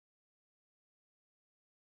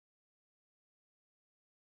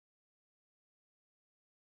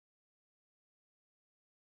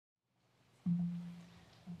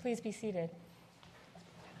Please be seated.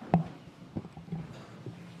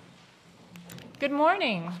 Good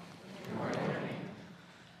morning. Good morning.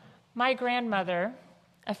 My grandmother,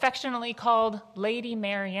 affectionately called Lady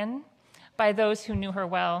Marian by those who knew her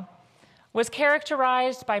well, was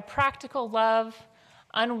characterized by practical love,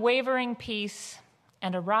 unwavering peace,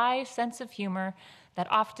 and a wry sense of humor that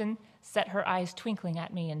often set her eyes twinkling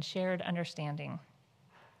at me in shared understanding.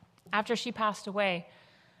 After she passed away,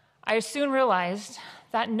 I soon realized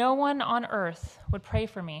that no one on earth would pray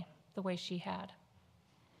for me the way she had.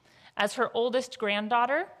 As her oldest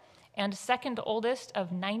granddaughter and second oldest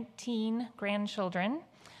of 19 grandchildren,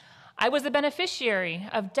 I was the beneficiary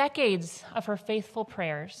of decades of her faithful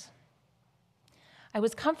prayers. I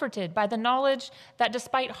was comforted by the knowledge that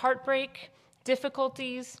despite heartbreak,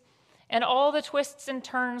 difficulties, and all the twists and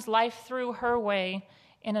turns life threw her way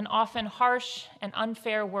in an often harsh and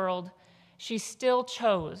unfair world, she still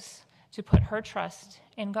chose to put her trust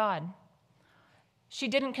in God. She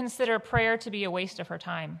didn't consider prayer to be a waste of her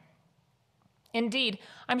time. Indeed,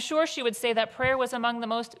 I'm sure she would say that prayer was among the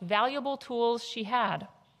most valuable tools she had.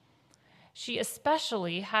 She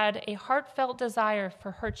especially had a heartfelt desire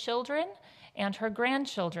for her children and her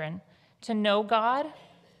grandchildren to know God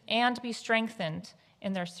and be strengthened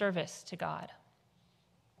in their service to God.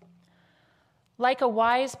 Like a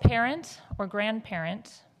wise parent or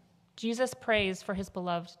grandparent, Jesus prays for his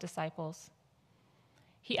beloved disciples.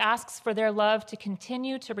 He asks for their love to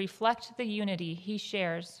continue to reflect the unity he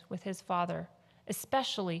shares with his Father,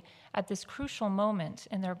 especially at this crucial moment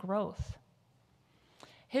in their growth.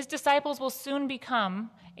 His disciples will soon become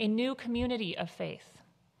a new community of faith.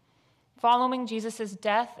 Following Jesus'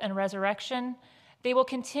 death and resurrection, they will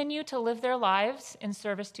continue to live their lives in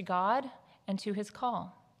service to God and to his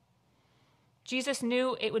call. Jesus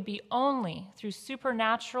knew it would be only through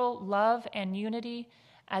supernatural love and unity,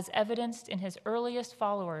 as evidenced in his earliest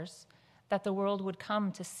followers, that the world would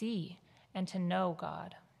come to see and to know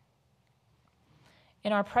God.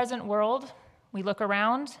 In our present world, we look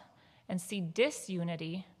around and see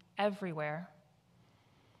disunity everywhere.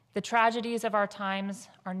 The tragedies of our times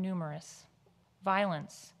are numerous: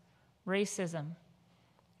 violence, racism,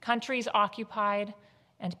 countries occupied,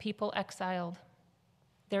 and people exiled.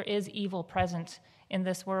 There is evil present in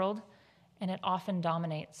this world, and it often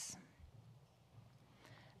dominates.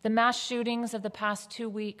 The mass shootings of the past 2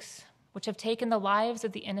 weeks, which have taken the lives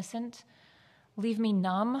of the innocent, leave me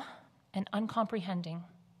numb and uncomprehending.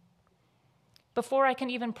 Before I can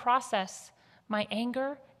even process my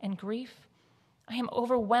anger and grief, I am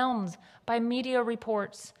overwhelmed by media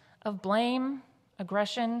reports of blame,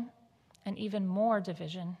 aggression, and even more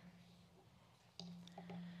division.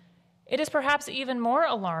 It is perhaps even more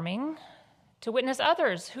alarming to witness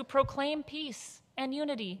others who proclaim peace and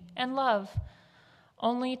unity and love,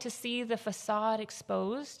 only to see the facade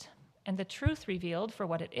exposed and the truth revealed for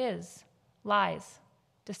what it is: lies,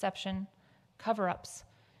 deception, cover-ups,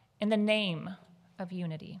 in the name of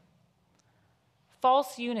unity.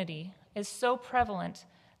 False unity is so prevalent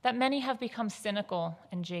that many have become cynical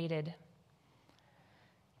and jaded.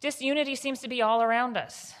 Disunity seems to be all around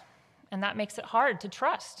us, and that makes it hard to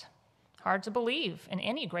trust, hard to believe in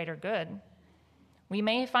any greater good. We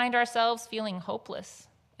may find ourselves feeling hopeless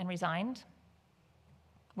and resigned.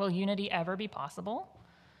 Will unity ever be possible?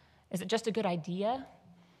 Is it just a good idea?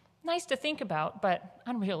 Nice to think about, but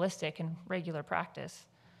unrealistic in regular practice.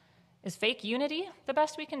 Is fake unity the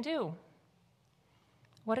best we can do?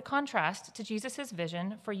 What a contrast to Jesus'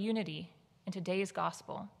 vision for unity in today's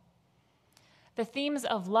gospel. The themes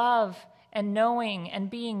of love and knowing and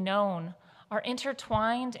being known are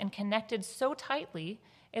intertwined and connected so tightly,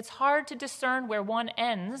 it's hard to discern where one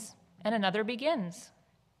ends and another begins.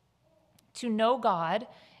 To know God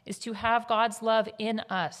is to have God's love in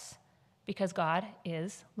us, because God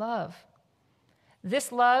is love.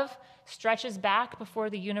 This love stretches back before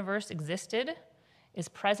the universe existed, is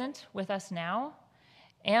present with us now,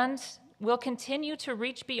 and will continue to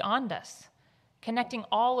reach beyond us, connecting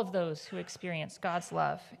all of those who experience God's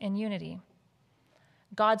love in unity.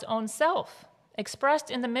 God's own self,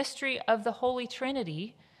 expressed in the mystery of the Holy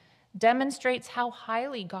Trinity, demonstrates how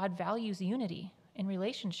highly God values unity in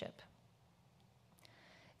relationship.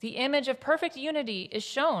 The image of perfect unity is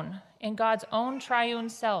shown in God's own triune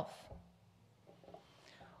self.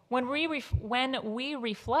 When we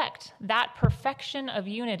reflect that perfection of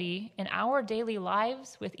unity in our daily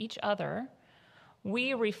lives with each other,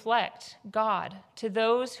 we reflect God to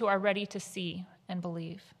those who are ready to see and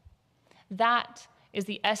believe. That is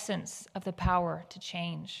the essence of the power to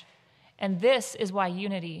change. And this is why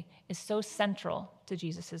unity is so central to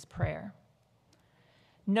Jesus' prayer.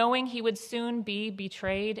 knowing he would soon be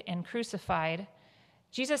betrayed and crucified,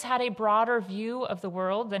 Jesus had a broader view of the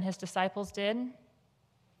world than his disciples did.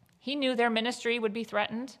 He knew their ministry would be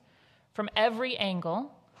threatened from every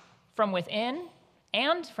angle, from within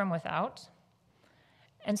and from without.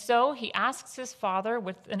 And so he asks his Father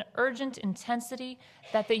with an urgent intensity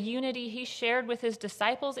that the unity he shared with his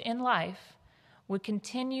disciples in life would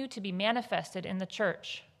continue to be manifested in the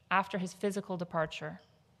church after his physical departure.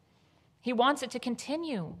 He wants it to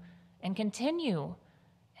continue and continue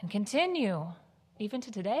and continue, even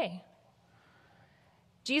to today.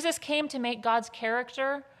 Jesus came to make God's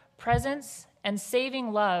character, presence, and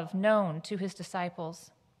saving love known to his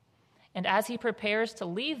disciples. And as he prepares to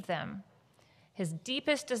leave them, his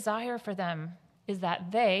deepest desire for them is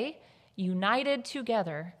that they, united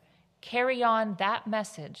together, carry on that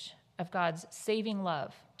message of God's saving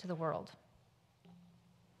love to the world.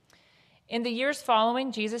 In the years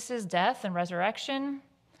following Jesus' death and resurrection,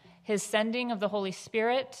 his sending of the Holy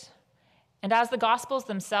Spirit, and as the Gospels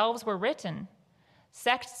themselves were written,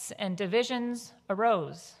 sects and divisions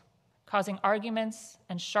arose, causing arguments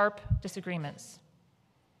and sharp disagreements.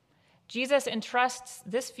 Jesus entrusts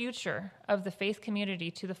this future of the faith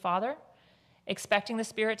community to the Father, expecting the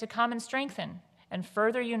Spirit to come and strengthen and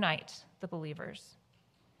further unite the believers.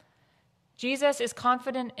 Jesus is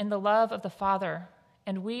confident in the love of the Father,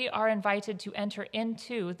 and we are invited to enter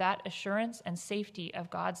into that assurance and safety of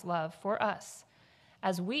God's love for us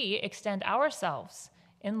as we extend ourselves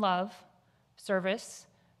in love, service,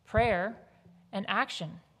 prayer, and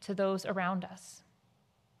action to those around us.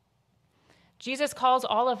 Jesus calls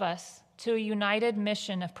all of us to a united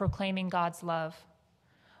mission of proclaiming God's love,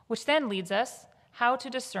 which then leads us how to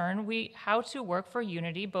discern how to work for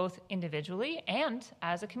unity both individually and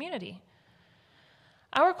as a community.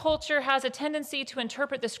 Our culture has a tendency to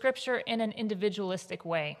interpret the scripture in an individualistic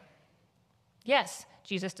way. Yes,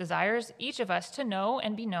 Jesus desires each of us to know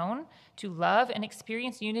and be known, to love and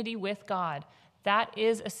experience unity with God. That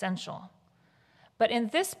is essential. But in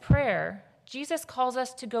this prayer, Jesus calls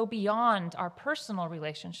us to go beyond our personal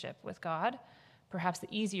relationship with God, perhaps the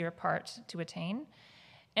easier part to attain,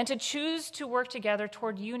 and to choose to work together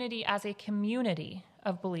toward unity as a community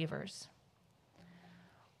of believers.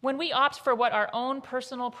 When we opt for what our own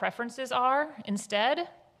personal preferences are instead,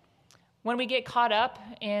 when we get caught up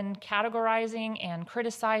in categorizing and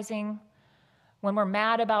criticizing, when we're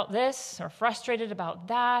mad about this or frustrated about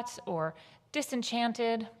that or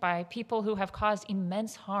disenchanted by people who have caused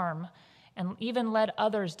immense harm and even led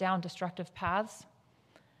others down destructive paths,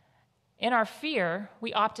 in our fear,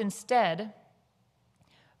 we opt instead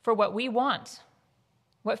for what we want,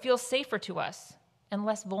 what feels safer to us and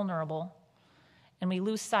less vulnerable, and we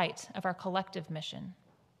lose sight of our collective mission.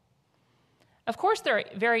 Of course, there are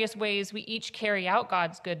various ways we each carry out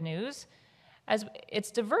God's good news, as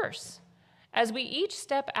it's diverse, as we each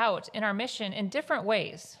step out in our mission in different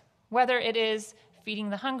ways, whether it is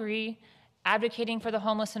feeding the hungry, advocating for the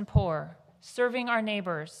homeless and poor, serving our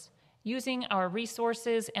neighbors, using our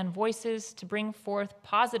resources and voices to bring forth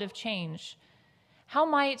positive change. How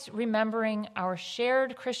might remembering our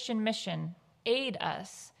shared Christian mission aid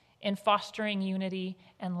us in fostering unity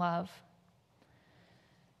and love?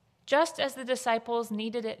 Just as the disciples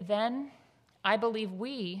needed it then, I believe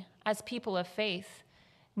we, as people of faith,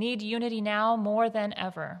 need unity now more than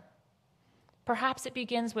ever. Perhaps it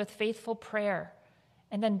begins with faithful prayer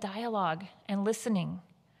and then dialogue and listening,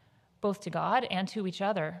 both to God and to each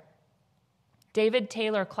other. David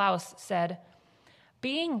Taylor Klaus said,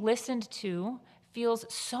 "Being listened to feels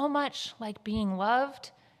so much like being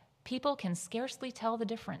loved, people can scarcely tell the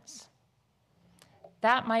difference."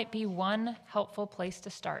 That might be one helpful place to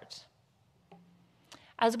start.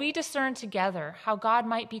 As we discern together how God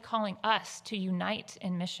might be calling us to unite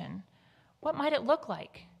in mission, what might it look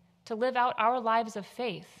like to live out our lives of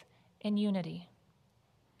faith in unity?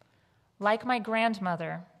 Like my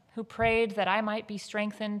grandmother, who prayed that I might be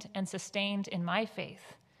strengthened and sustained in my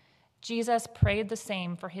faith, Jesus prayed the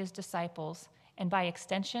same for his disciples and by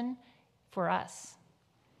extension for us.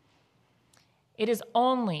 It is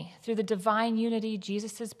only through the divine unity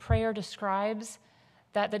Jesus' prayer describes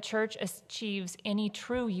that the church achieves any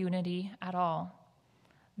true unity at all.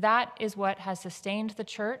 That is what has sustained the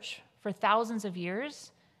church for thousands of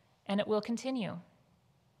years, and it will continue.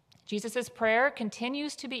 Jesus' prayer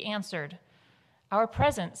continues to be answered. Our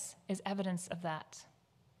presence is evidence of that.